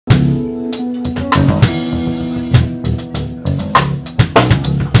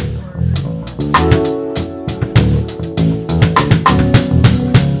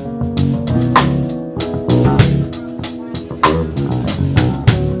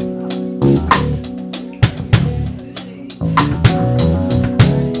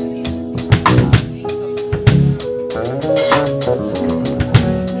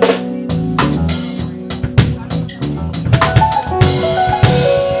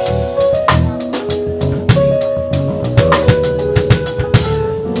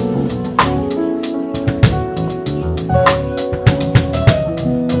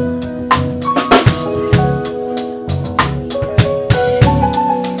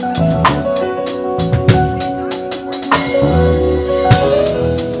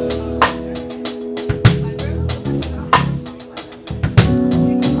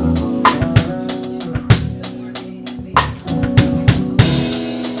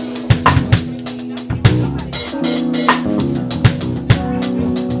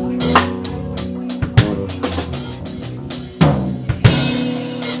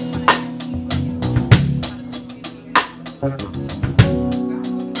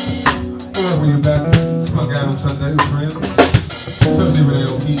bring you back. Spunk Sunday, friends. Chelsea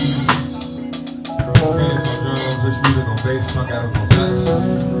Radio Keys. Hands on drums, Rich Music on bass, Spunk Adams on sax.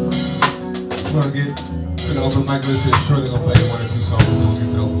 We're gonna get to the open mic list here. Sure, they're gonna play 1 or 2 songs and we'll get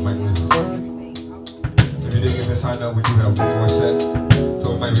to the open mic list. If you didn't get this signed up, we do have 1 more set.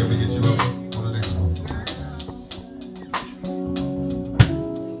 So we might be able to get you up on the next one.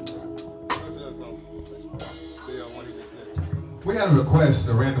 We had a request,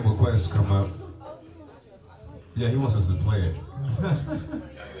 a random request come up. Yeah, he wants us to play it.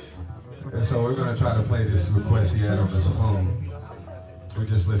 And so we're gonna try to play this request he had on his phone. We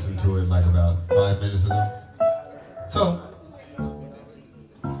just listened to it like about 5 minutes ago. So,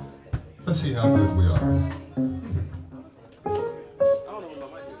 let's see how good we are.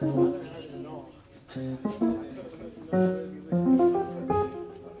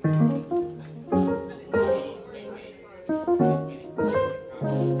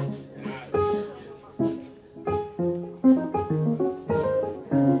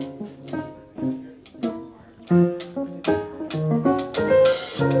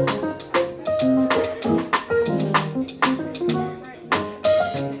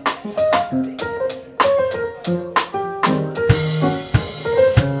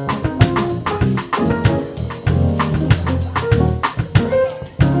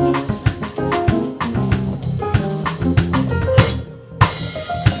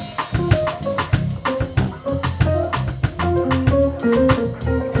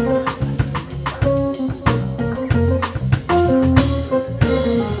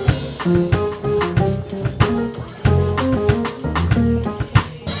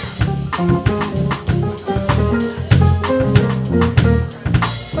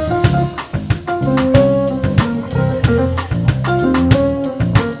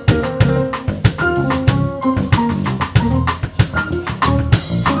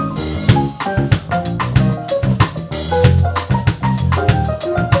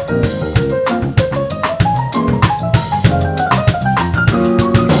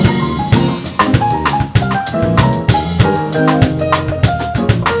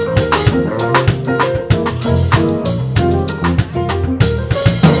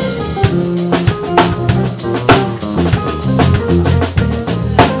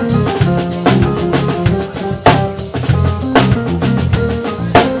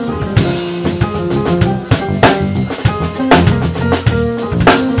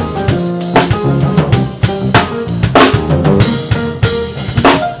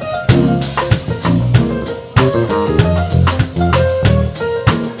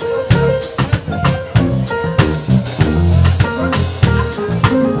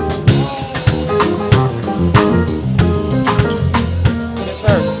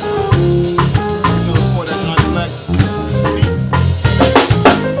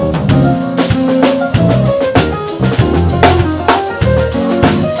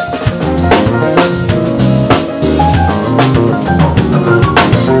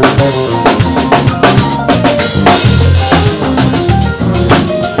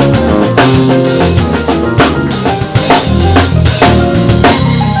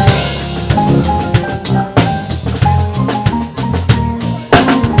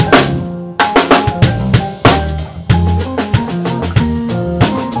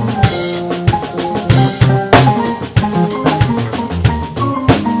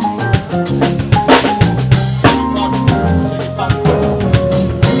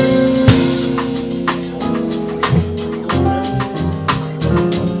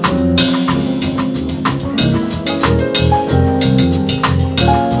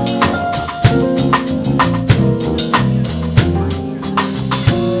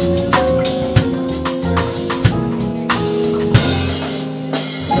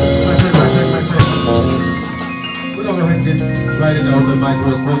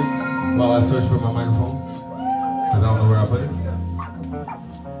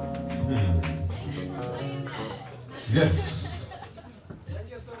 Yes.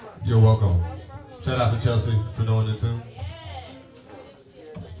 You're welcome. Shout out to Chelsea for knowing it too.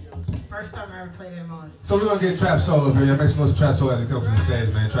 First time I ever played it on. So we're gonna get Trap Soul up here. Yeah, make some more Trap Soul as it comes to the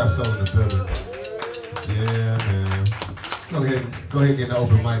stage, man. Trap Soul in the building. Yeah, man. Go ahead and get the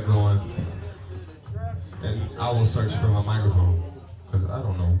open mic going. And I will search for my microphone. Because I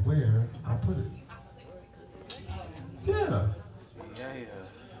don't know where I put it. Yeah.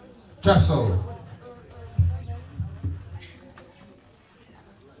 Trap Soul.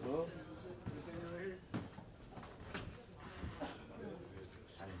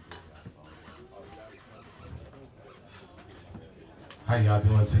 How y'all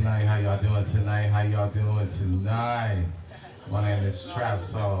doing tonight? How y'all doing tonight? How y'all doing tonight? My name is Trap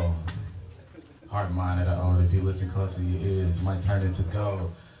Soul. Heart, mind of the old. If you listen close to your ears, might turn into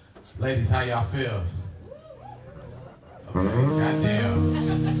gold. Ladies, how y'all feel? Okay, goddamn.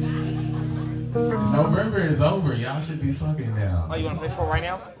 November is over. Y'all should be fucking now. Oh, you want to play for right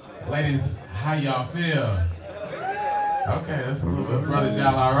now? Ladies, how y'all feel? Okay, that's a little bit. Brothers,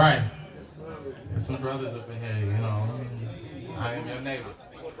 y'all all right? There's some brothers up in here, you know. I am your neighbor.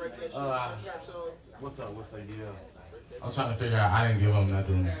 What's up? Yeah. I was trying to figure out. I didn't give them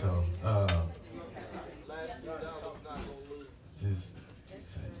nothing, so just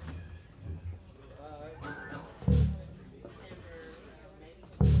say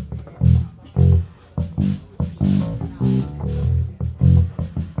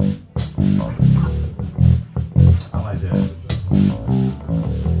I like that.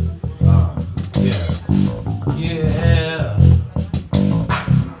 Yeah. Yeah.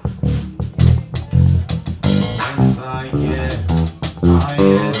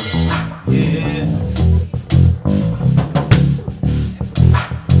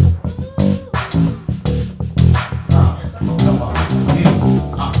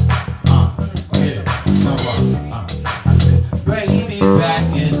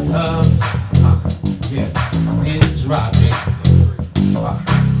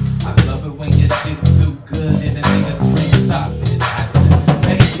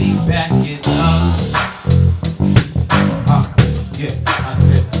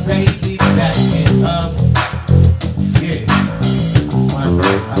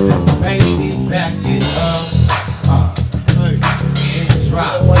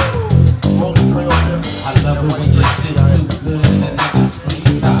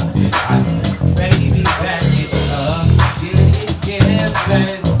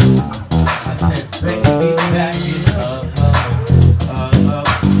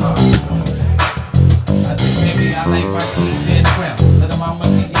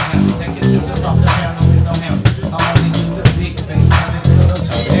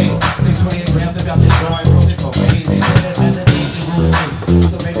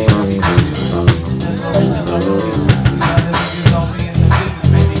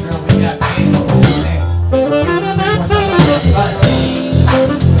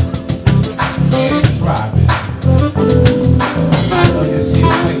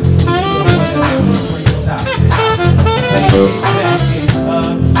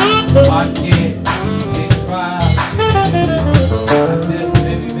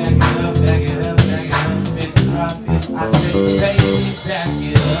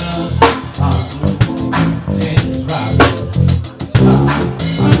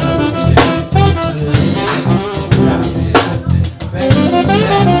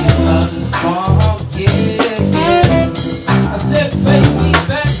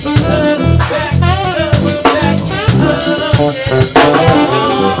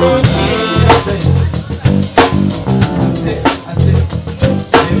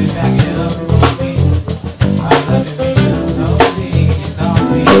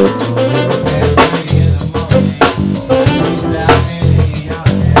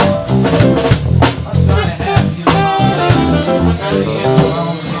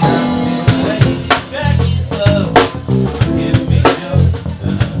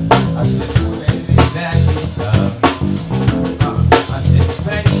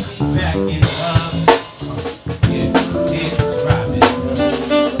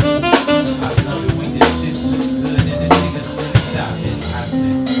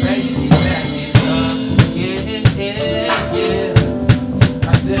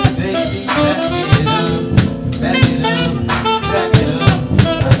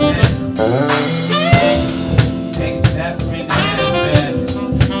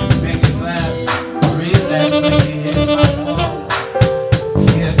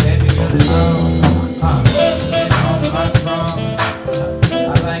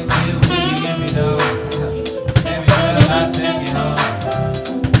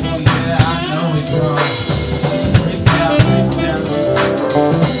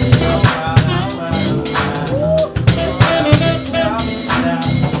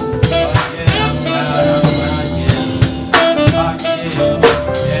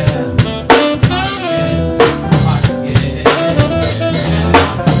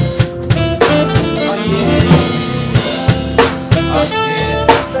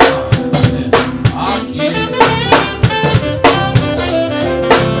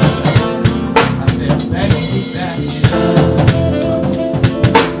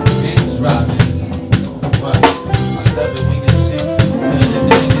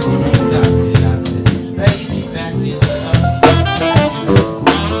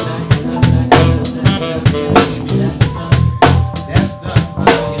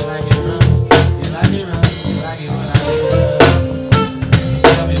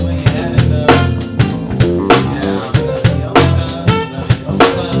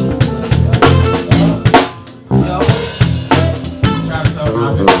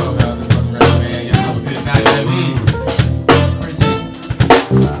 I've been so out this fucking rap, man. Y'all have a good night, baby.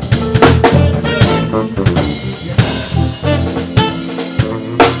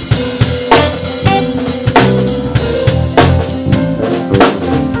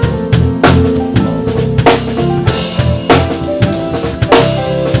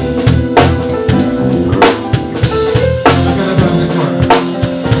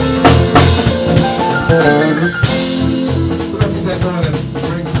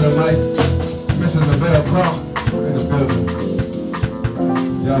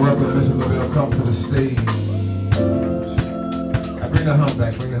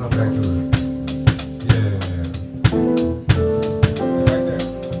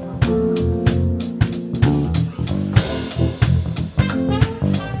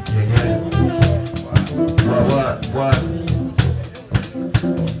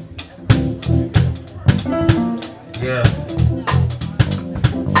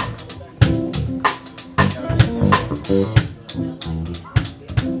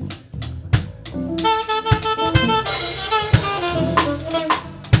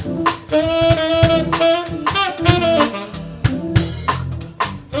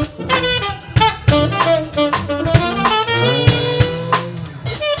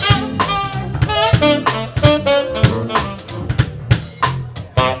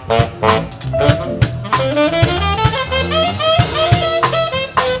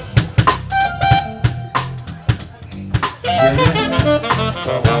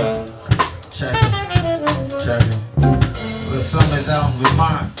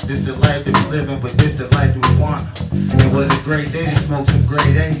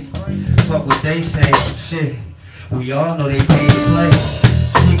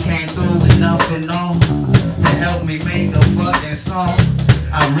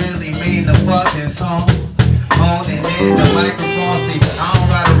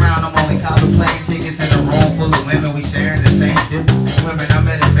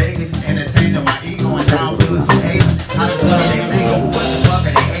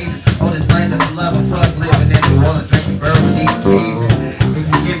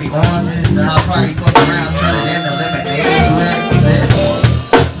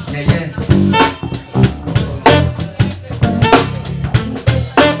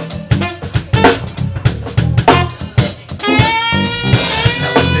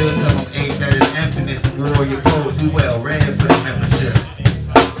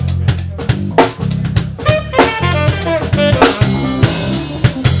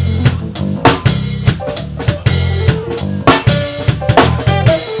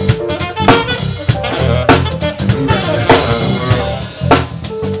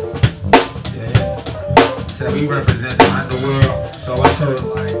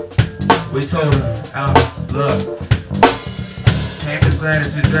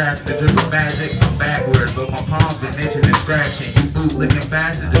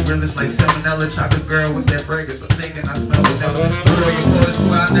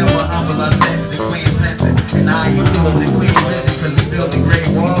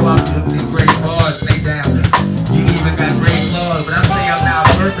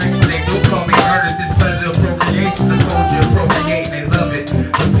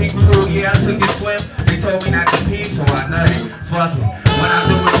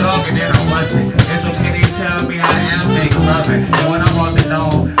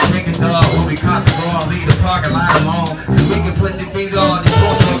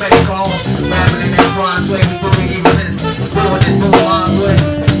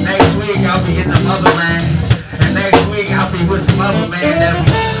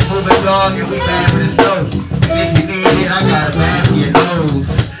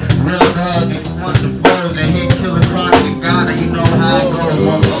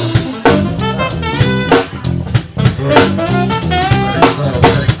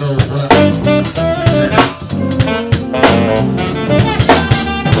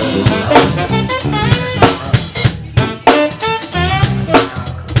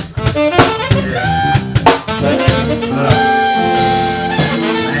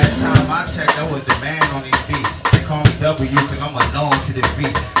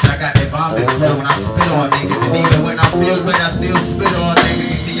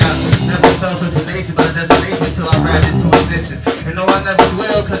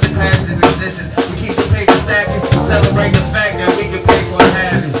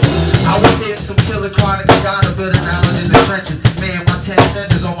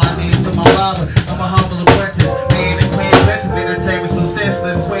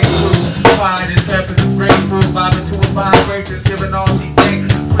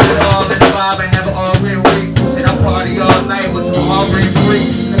 Party all night with some all green free.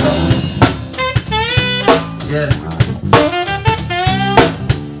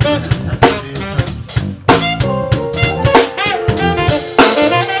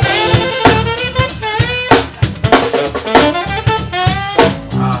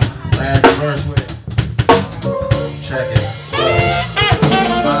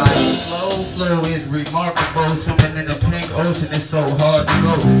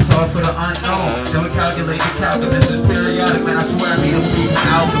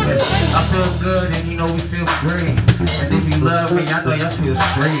 feel good and you know we feel great. And if you love me, I know y'all feel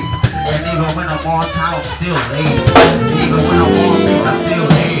straight. And even when I'm on time, I'm still late. Even when I'm on beat, I'm still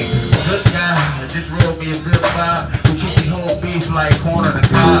late. Good guy, just rolled me a good vibe. We keep the whole beef like corn on the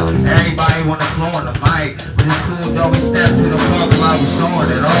cob. Everybody wanna flow on the mic, but it's cool, though. We step to the park while we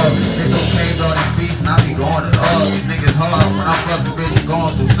showing it all. It's okay, though, these beats and I be going it all. These niggas hard, when I fuck the bitch, you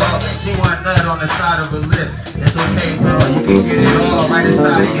going too soft. She want nut on the side of her lip. It's okay, bro, you can get it all right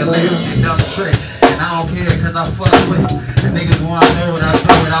inside of your lips. You dumb trick, and I don't care, cause I fuck with it. And niggas wanna know what I do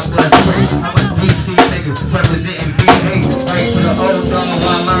when I bust free. I'm a DC nigga, representing VA. Right to the old dog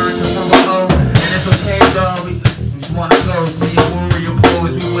while I learn to move on. And it's okay, dog, we just wanna go see your warrior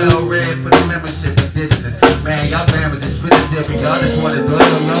boys. We well read for the membership indigenous. Man, y'all members is really different. Y'all just wanna do it.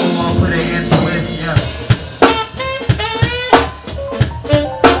 Y'all wanna put it into it, yeah.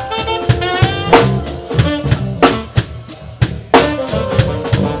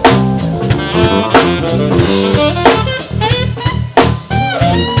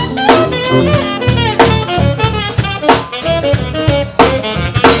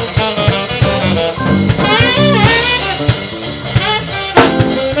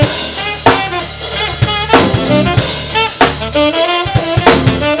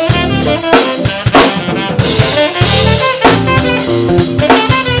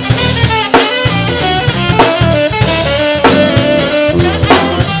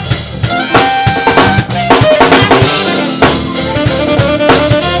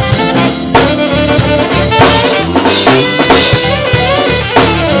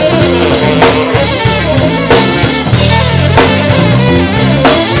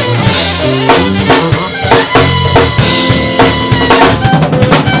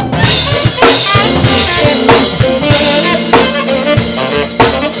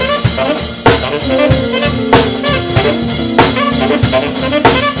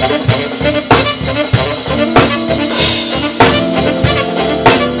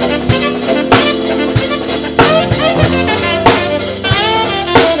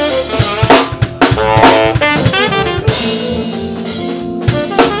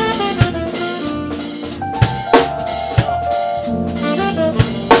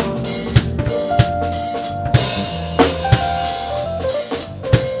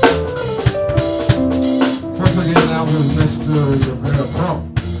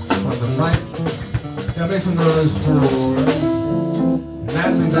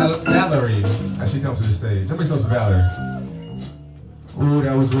 Ooh,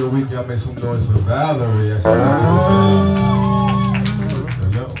 that was real weak. Y'all make some noise for Valerie. There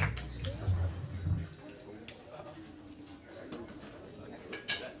we go.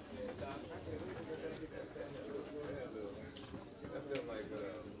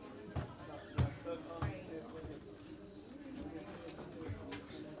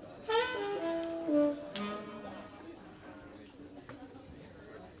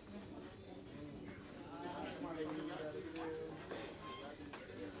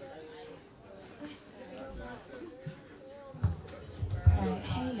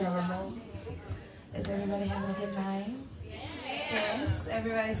 Is everybody having a good night? Yes.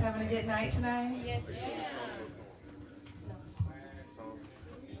 Everybody's having a good night tonight? Yes.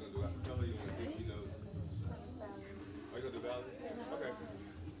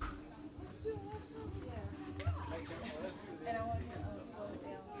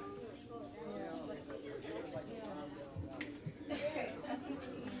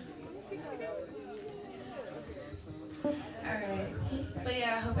 Alright. But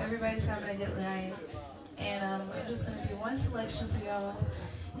yeah, I hope everybody's having a good night. And I'm just going to do one selection for y'all.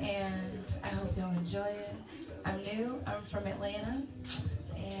 And I hope y'all enjoy it. I'm new. I'm from Atlanta.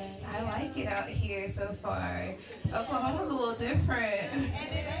 And I like it out here so far. Oklahoma's a little different.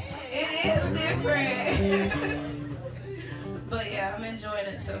 It is different. But yeah, I'm enjoying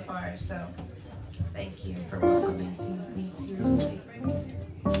it so far. So thank you for welcoming me to your city.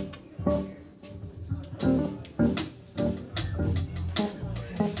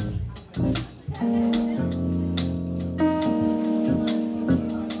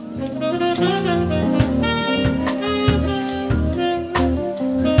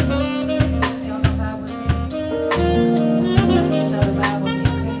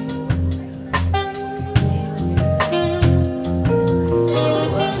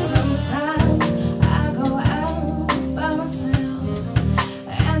 Sometimes I go out by myself.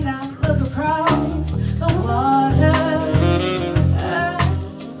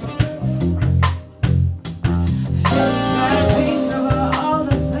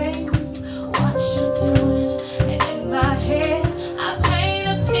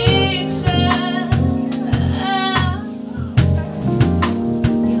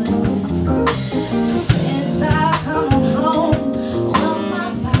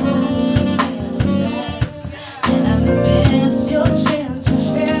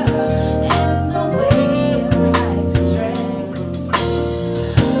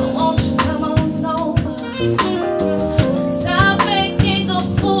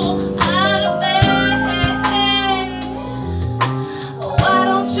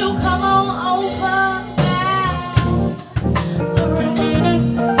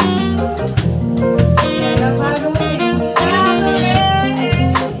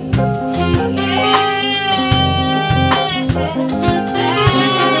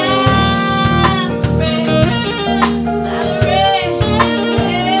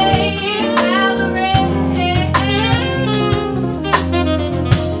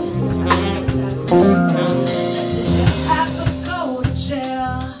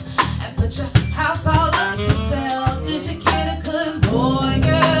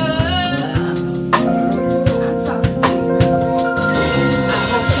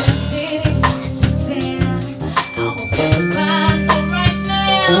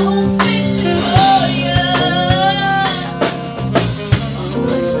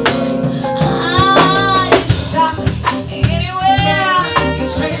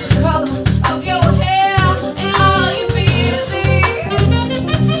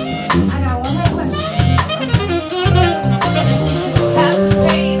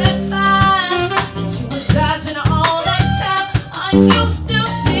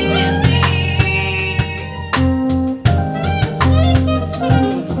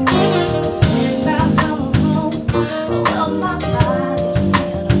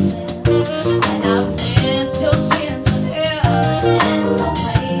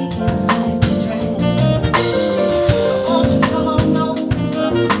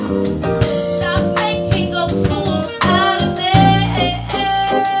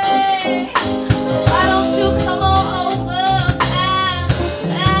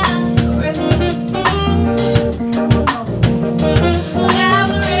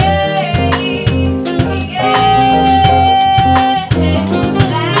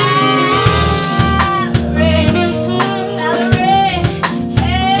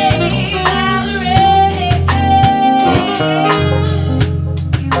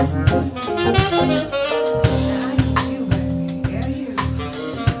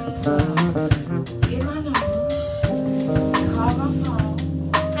 Get my number, call my phone,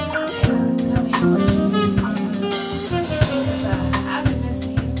 and tell me how much you miss me. Because I've been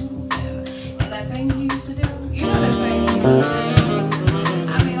missing you. And that thing you used to do, you know that thing you used to do.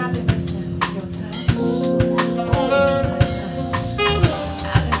 I mean, I've been missing your touch. Oh, that touch.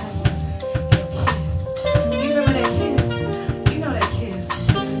 I've been missing your kiss. You remember that kiss? You know that kiss.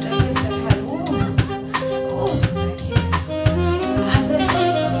 That kiss that had, ooh, that kiss. I said,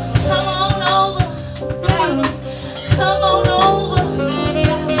 come on over, baby. Come on over, baby.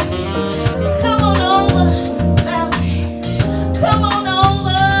 Come on over, baby. Come on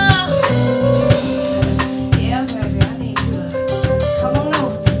over. Yeah, baby, I need you to come on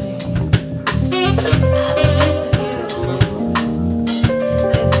over to me. I've been missing you.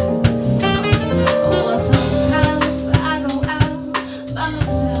 Listen, well, sometimes I go out by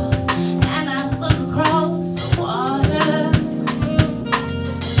myself and I look across the water.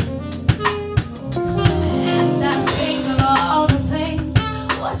 And I think of all the things,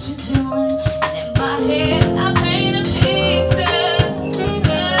 what you're doing. And in my head, I paint a picture.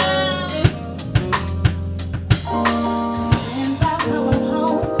 Since I'm coming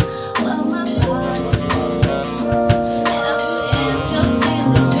home, well, my body's hurts. And I miss your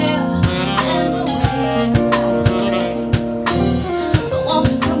tender hair and the way you like to dress. But won't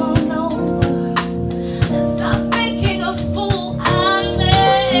you come on over and stop making a fool out of me?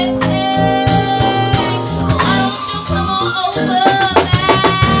 Why don't you come on over,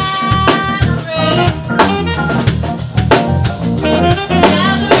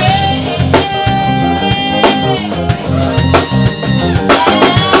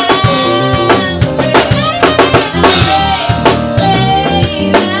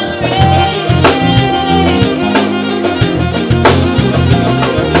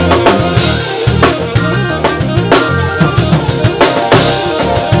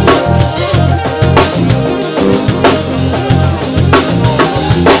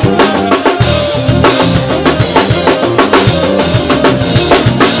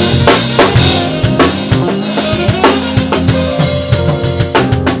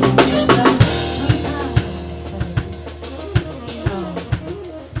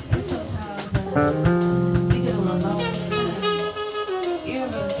 we get a little lonely at night. You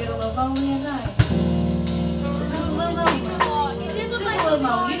ever get a little lonely at night? Just a little lonely. Just a little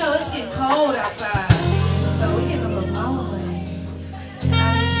lonely. You know, it's getting cold outside. So we get a little lonely. And I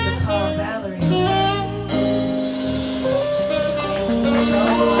need you to call Valerie.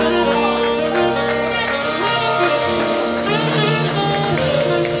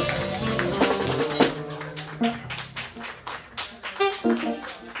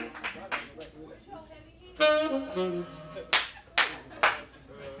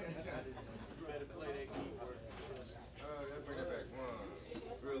 Bring that back. One,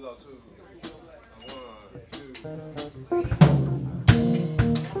 real low, two. One, two.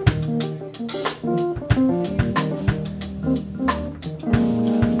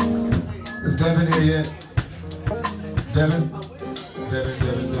 Is Devin here yet? Devin? Devin.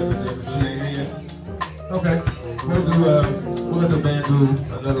 She ain't here yet? Okay. We'll let the band do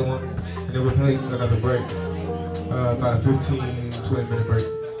another one, and then we'll play another break. About a 15-20 minute break.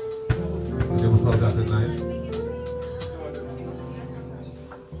 And then we'll close out the night.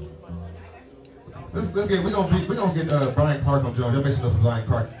 We're gonna get Brian Clark on drums. Y'all make some noise for Brian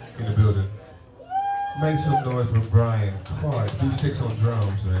Clark in the building. Make some noise for Brian Clark. He sticks on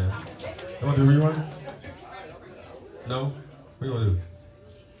drums, man. You want to do a rerun? No? What you want to do?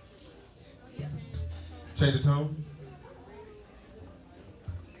 Change the tone?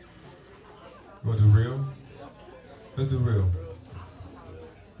 You want to do real? Let's do real.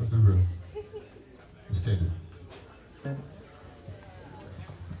 Let's change it.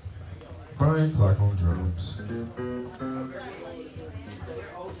 Brian Clark on drums.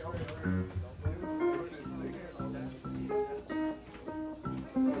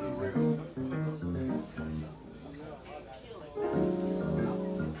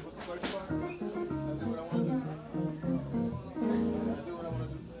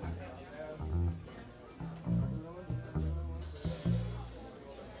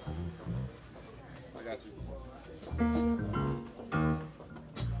 I got you.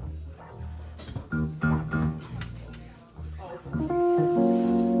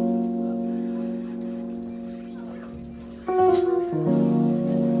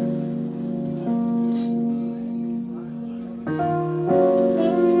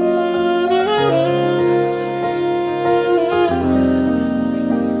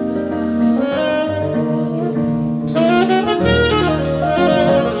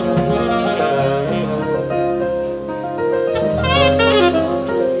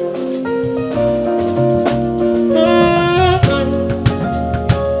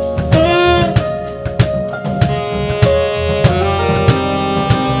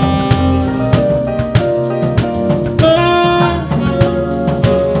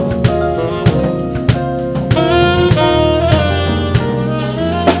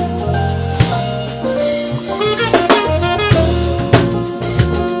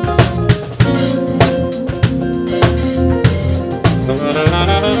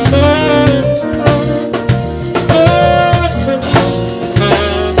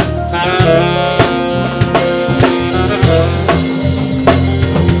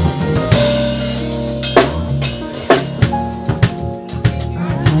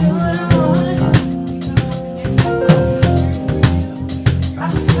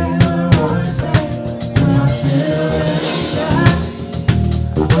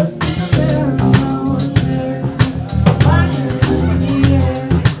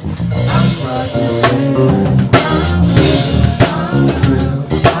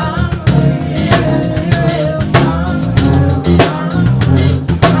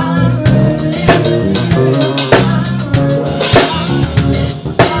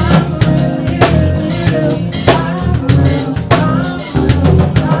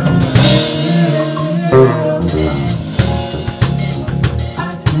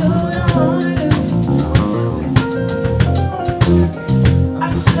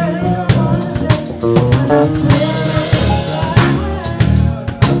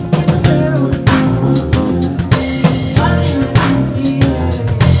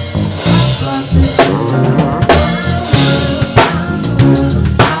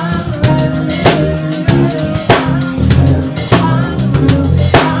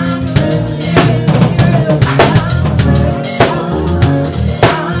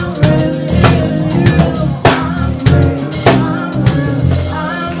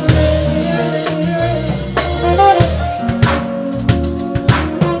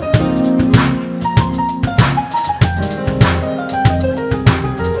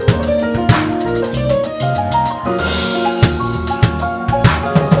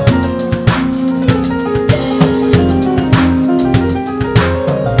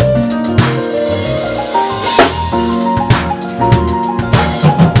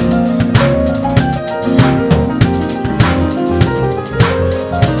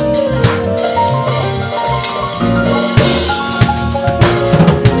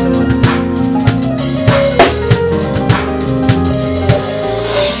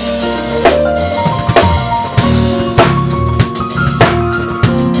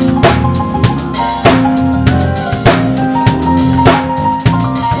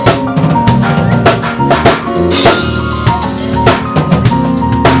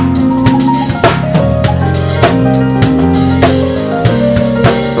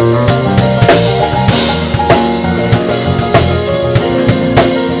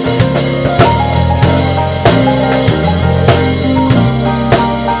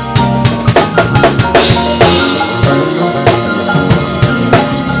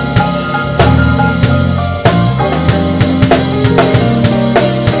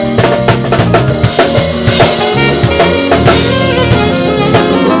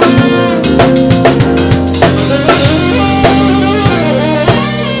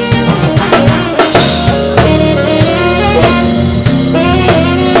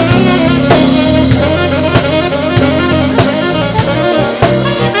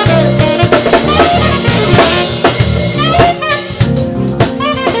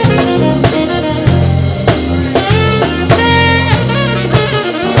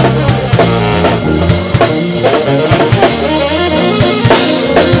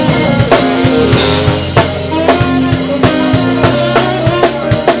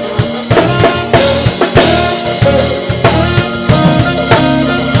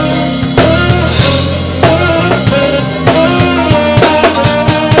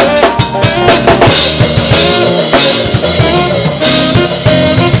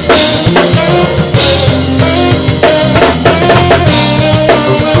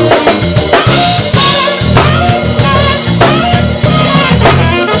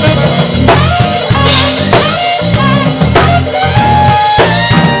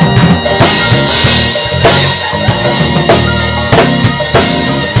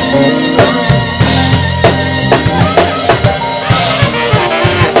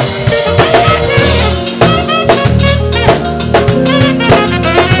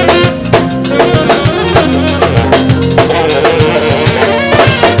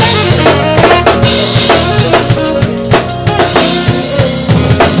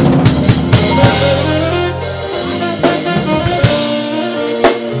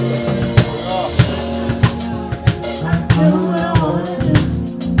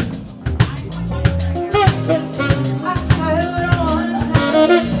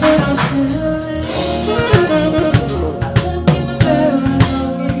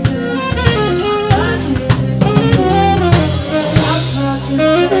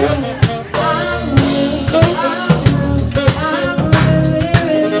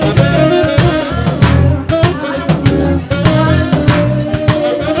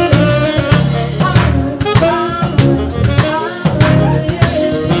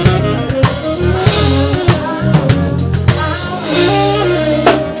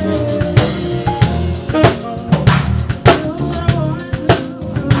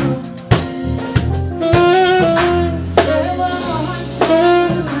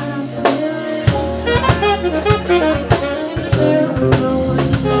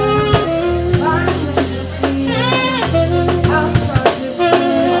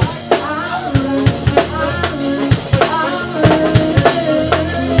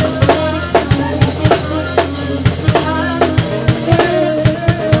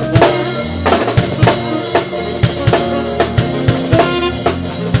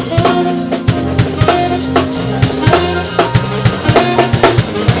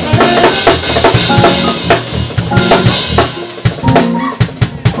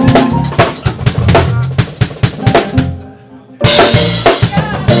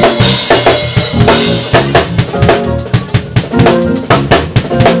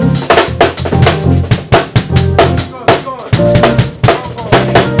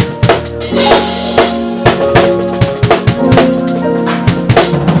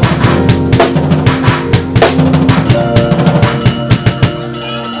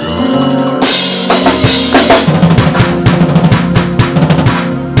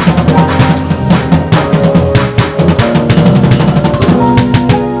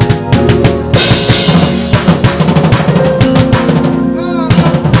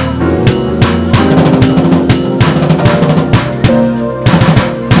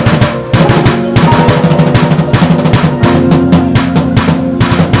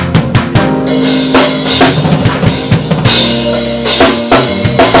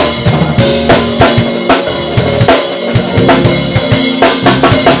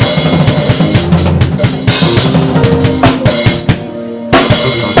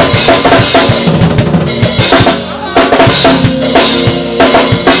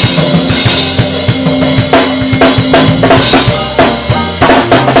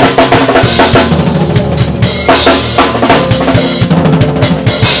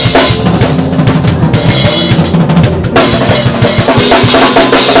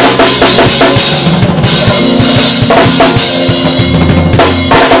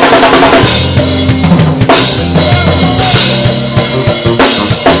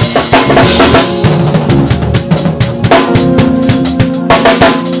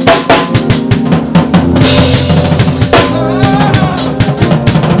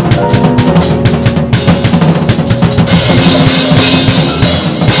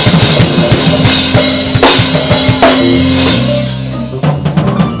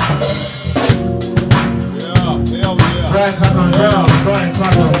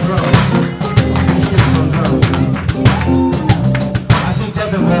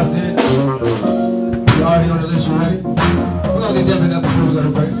 locked in. You're already on the list, you ready? We're gonna get Devin up before we go to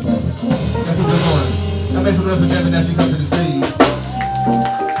break. Let's keep it going. Now make some noise for Devin as she comes to the stage.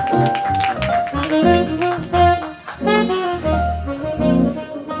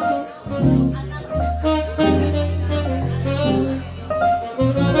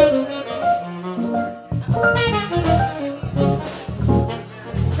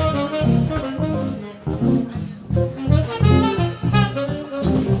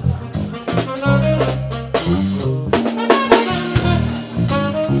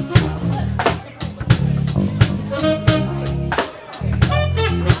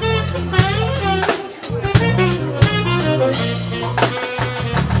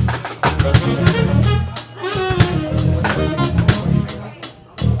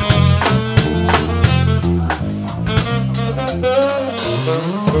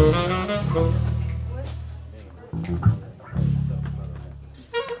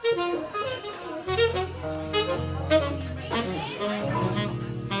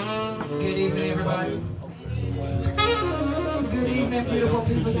 Good evening, everybody. Good evening, beautiful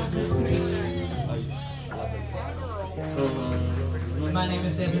people. My name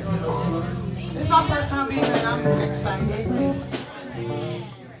is December21. It's my first time being here, and I'm excited.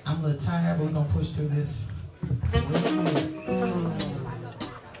 I'm a little tired, but we're gonna push through this.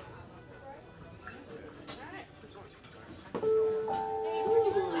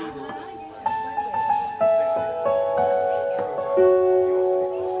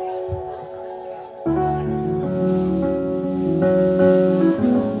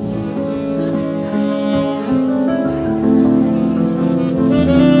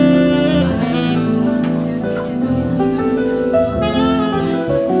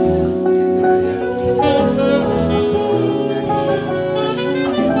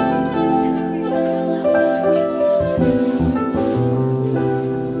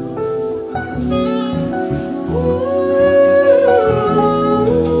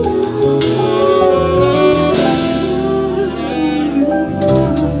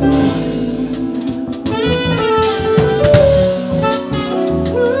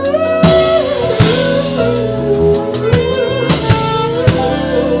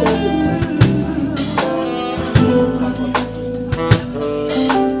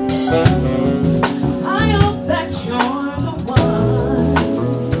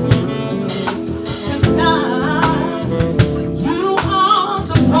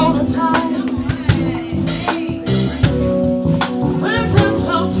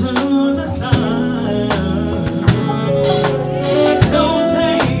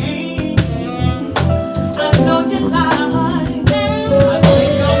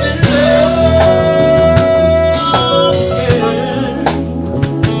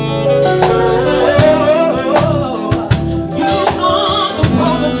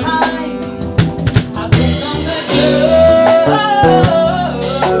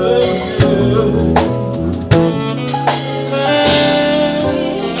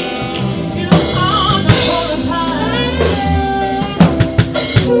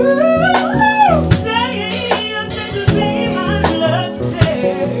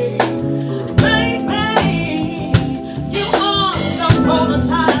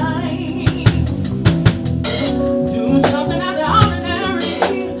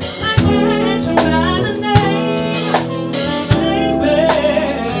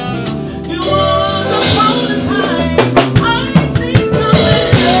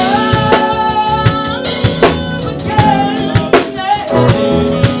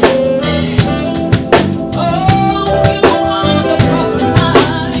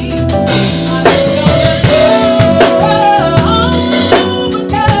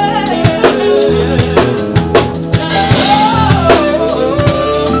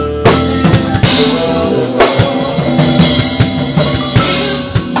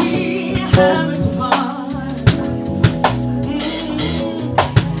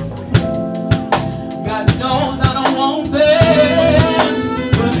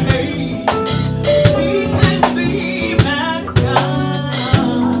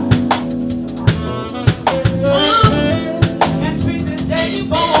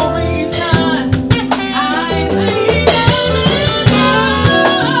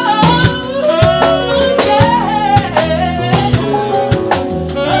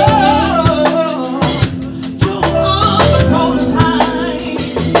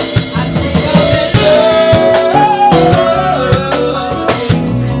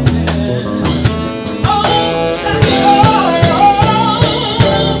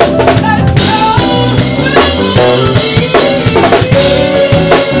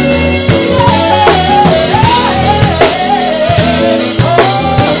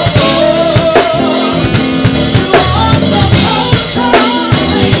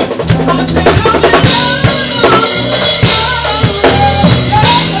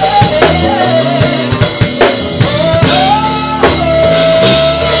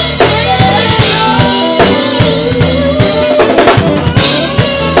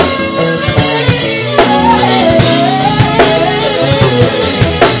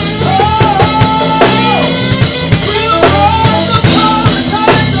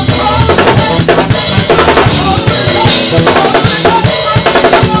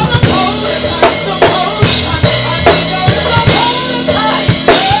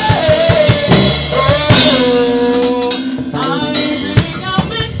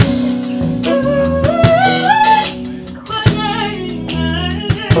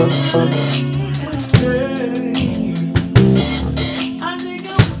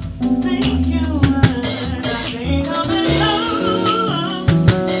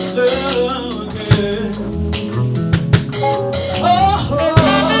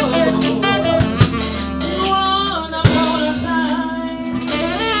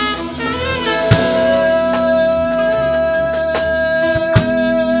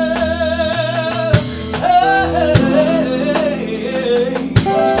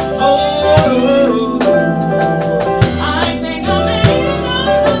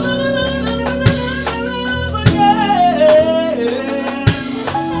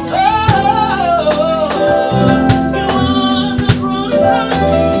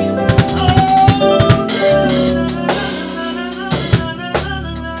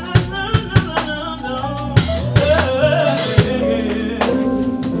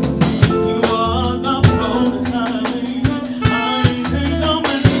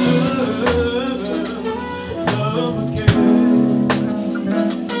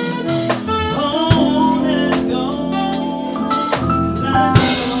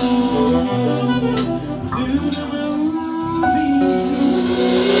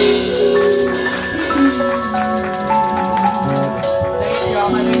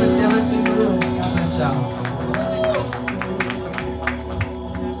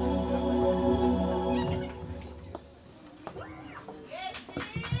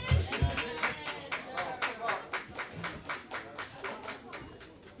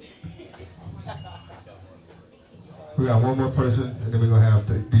 got one more person, and then we're going to have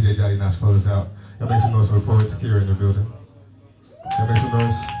DJ Jotty Knox close us out. Y'all make some noise for the poet Takira in the building. Y'all make some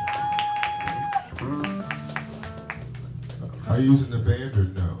noise. Are you using the band or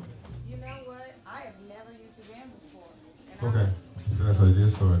no? You know what? I have never used the band before. Okay. So that's what it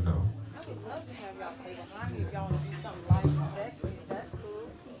is, or no? I would love to have y'all play behind me if y'all want to do something light and sexy. That's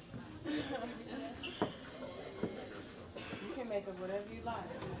cool. You can make it whatever you like.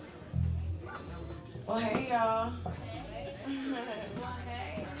 Well, hey, y'all.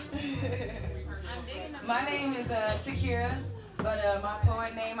 My name is Takira, but my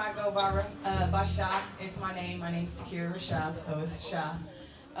poet name I go by Sha. It's my name. My name's Takira Rashab, so it's Sha.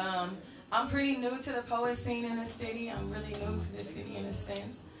 I'm pretty new to the poet scene in this city. I'm really new to this city in a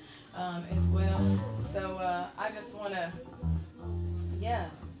sense as well. So I just want to,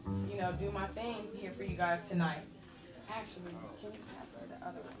 do my thing here for you guys tonight. Actually, can you pass her the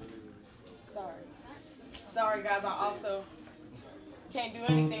other one? Sorry, guys. I also can't do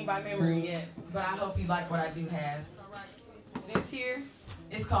anything by memory yet, but I hope you like what I do have. This here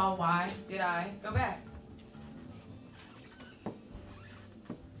is called Why Did I Go Back?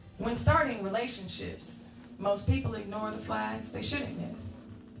 When starting relationships, most people ignore the flags they shouldn't miss.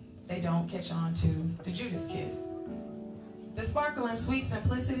 They don't catch on to the Judas kiss. The sparkling sweet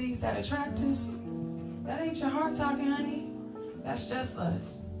simplicities that attract us, that ain't your heart talking, honey. That's just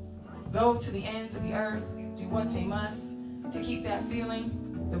us. Go to the ends of the earth, do what they must to keep that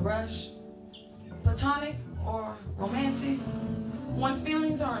feeling, the rush. Platonic or romantic, once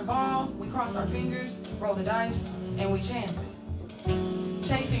feelings are involved, we cross our fingers, roll the dice, and we chance it.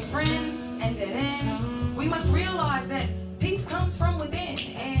 Chasing friends and dead ends, we must realize that peace comes from within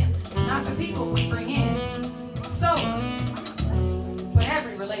and not the people we bring in. So, put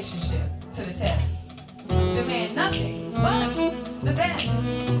every relationship to the test. Demand nothing but the best.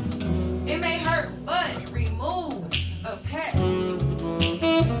 It may hurt, but remove the pest.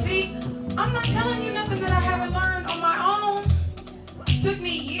 See, I'm not telling you nothing that I haven't learned on my own. Took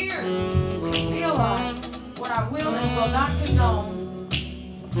me years to realize what I will and will not condone.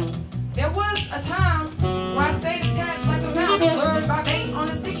 There was a time where I stayed attached like a mouse, lured by bait on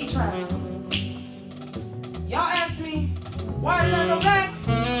a sticky trap. Y'all asked me, why did I go back?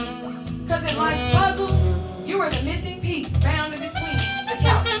 Cause in life's puzzle, you were the missing piece found in between the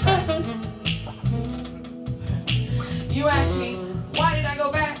couch crack. You asked me, why did I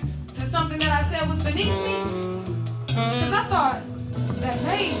go back to something that I said was beneath me? Cause I thought that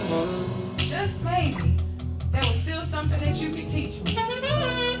maybe, just maybe, there was still something that you could teach me.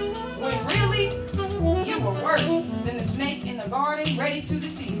 When really, you were worse than the snake in the garden ready to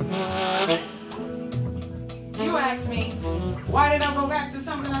deceive me. You asked me, why did I go back to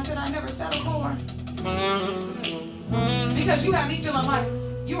something I said I never settled for? Because you had me feeling like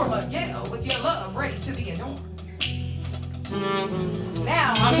you were a ghetto with your love ready to be adorned.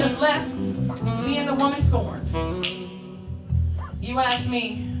 Now I'm just left being the woman scorned. You asked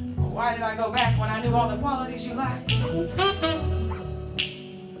me, why did I go back when I knew all the qualities you lacked?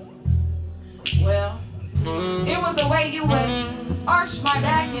 Well, it was the way you would arch my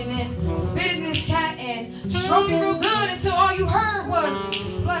back and then spit in this cat and stroke it real good until all you heard was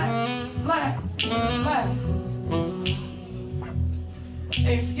splat, splat, splat.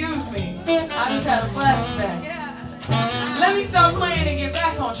 Excuse me, I just had a flashback. Let me stop playing and get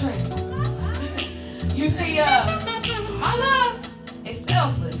back on track. You see, my love is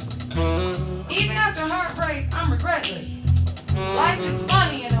selfless. Even after heartbreak, I'm regretless. Life is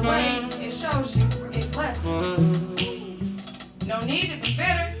funny in a way it shows you its lessons. No need to be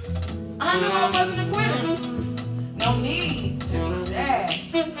bitter. I knew I wasn't a quitter. No need to be sad.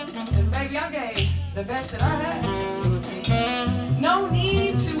 Cause baby, I gave the best that I had. No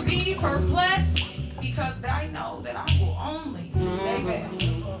need to be perplexed. Because I know that I will only stay best.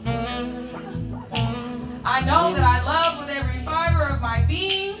 I know that I love with every fiber of my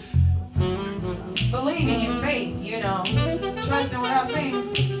being. Believing in faith, trusting without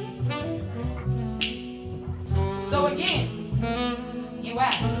seeing. So again, you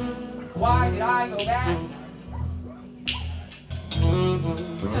ask, why did I go back?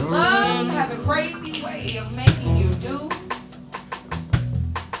 Because love has a crazy way of making you do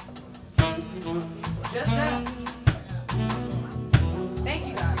just that. Thank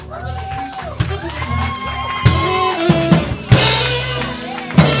you guys. I really appreciate it.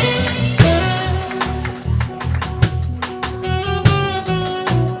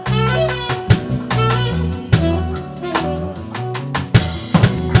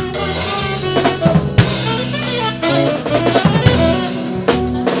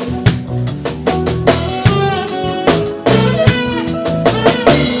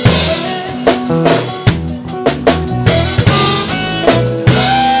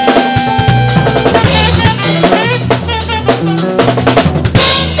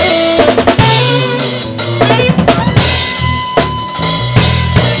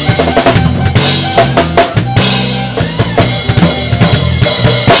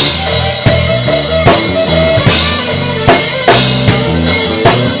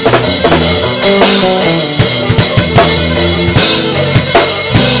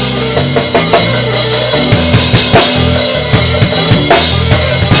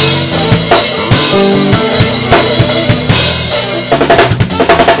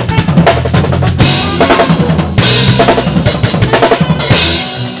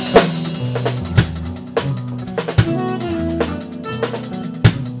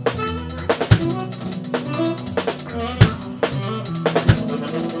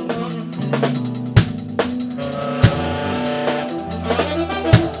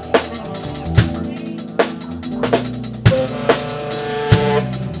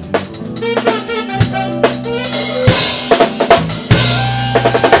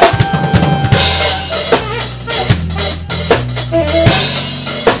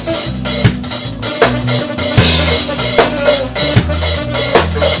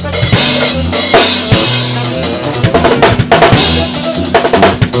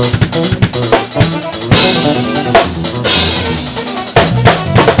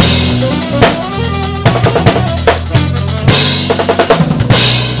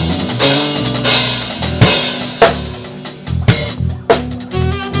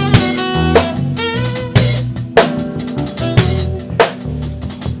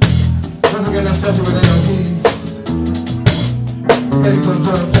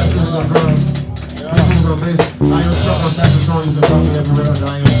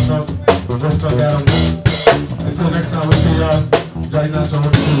 Until next time we see y'all,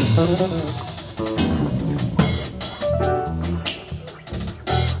 December21.